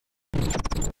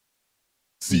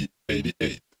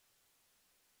C88.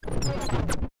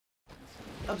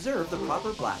 Observe the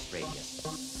proper blast radius.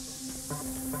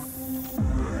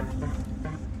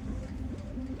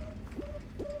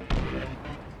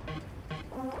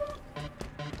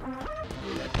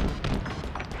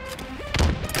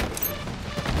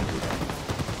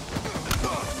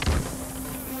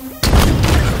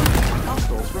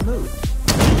 Hostiles removed.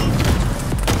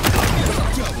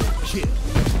 Double kill.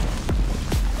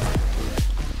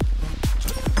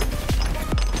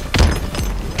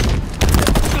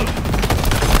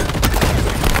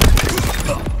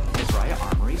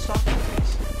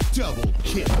 Double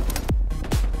kill.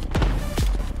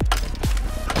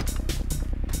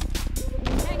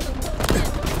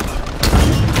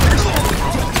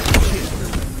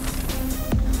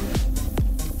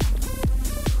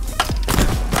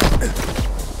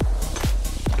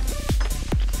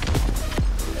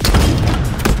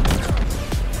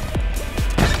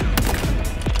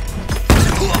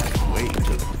 Way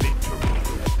to victory.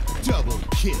 Double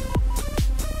kill.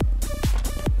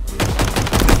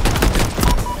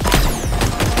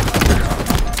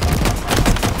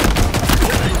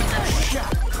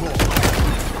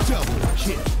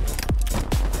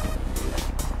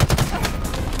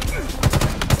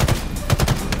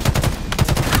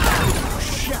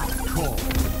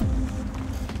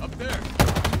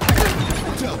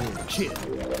 Double kill.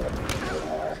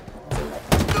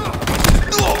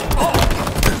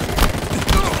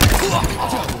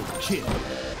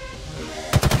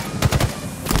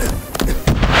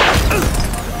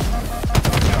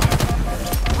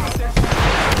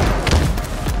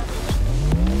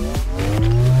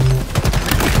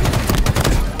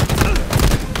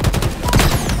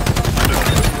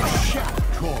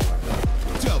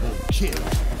 Double kill.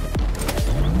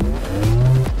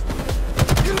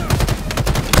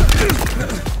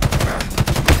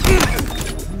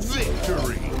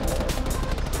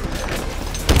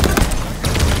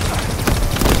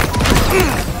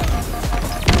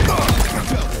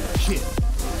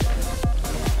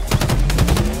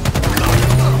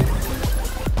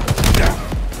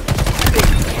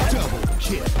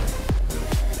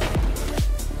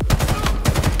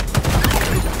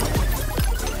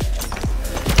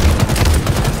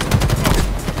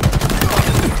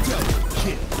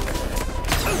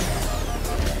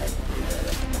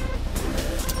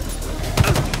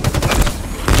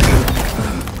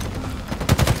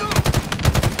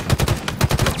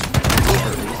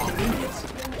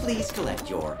 Please collect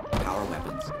your power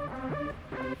weapons.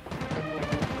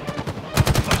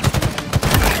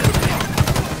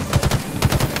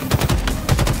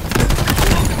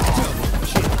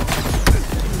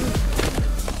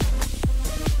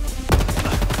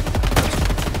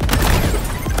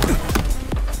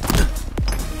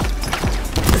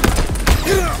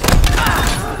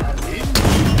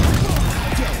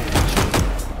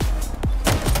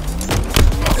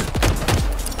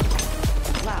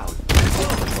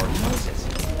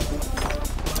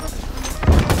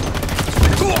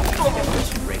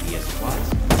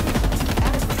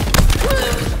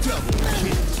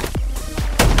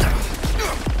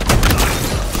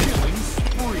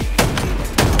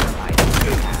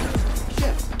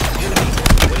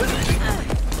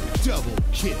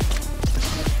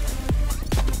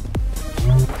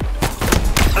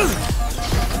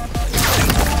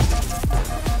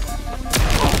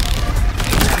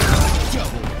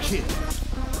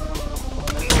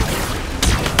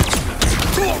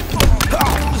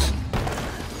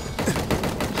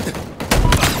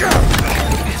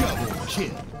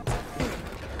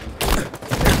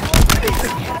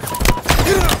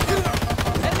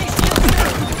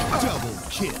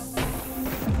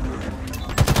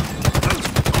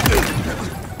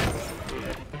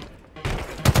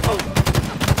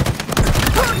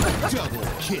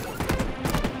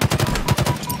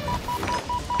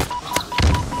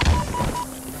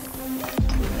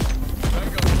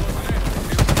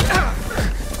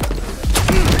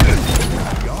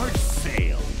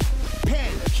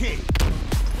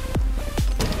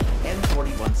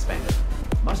 M41 Spectre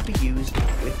must be used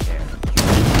with care.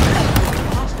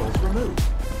 Hostiles removed.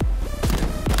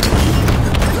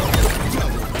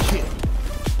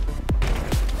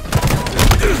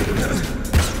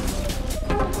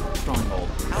 Stronghold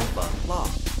Alpha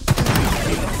lost.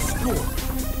 Score.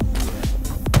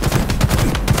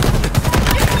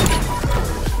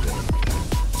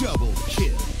 Double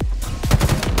kill.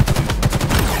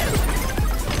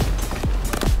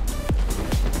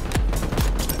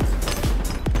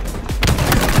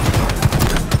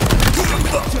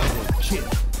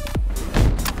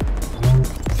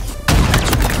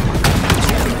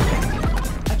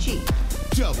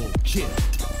 Double kill.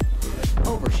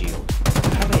 Overshield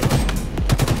available.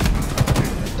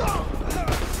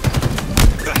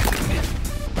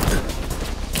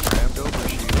 Grabbed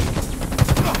overshield.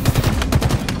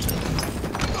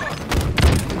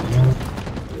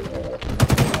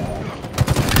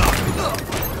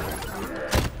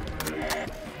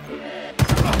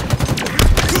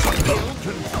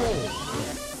 Control.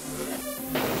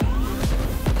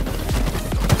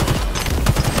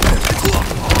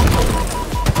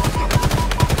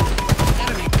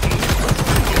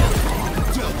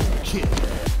 Double kill.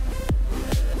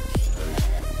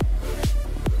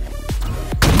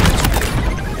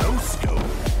 No scope.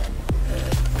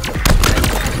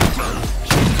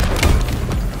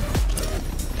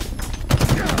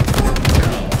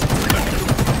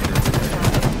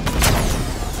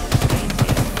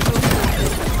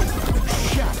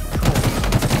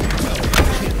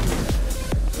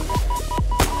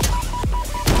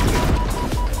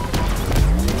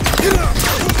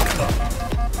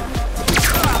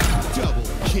 Double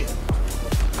kill.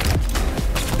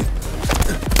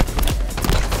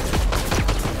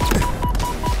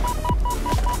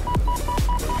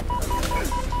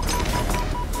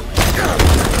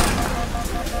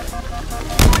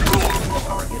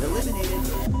 Target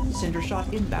eliminated. Cinder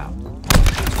shot inbound.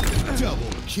 Double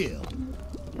kill.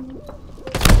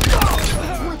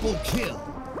 Triple kill.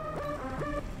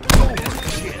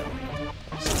 Overkill.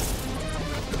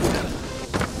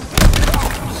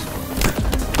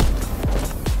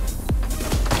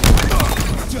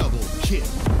 Double kill.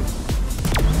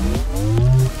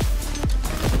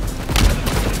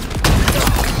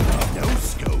 No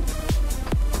scope.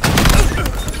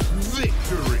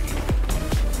 Victory.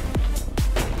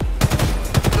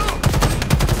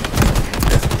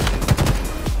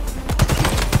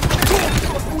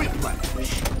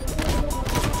 Whiplash.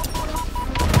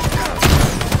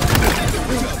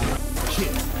 Double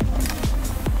kill.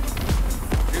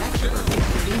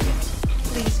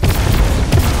 Please.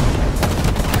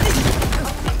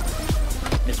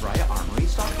 Miss Raya Armory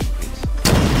stock increase.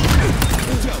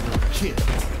 Double kill.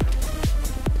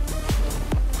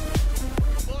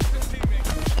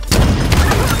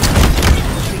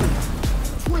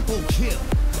 Triple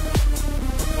kill.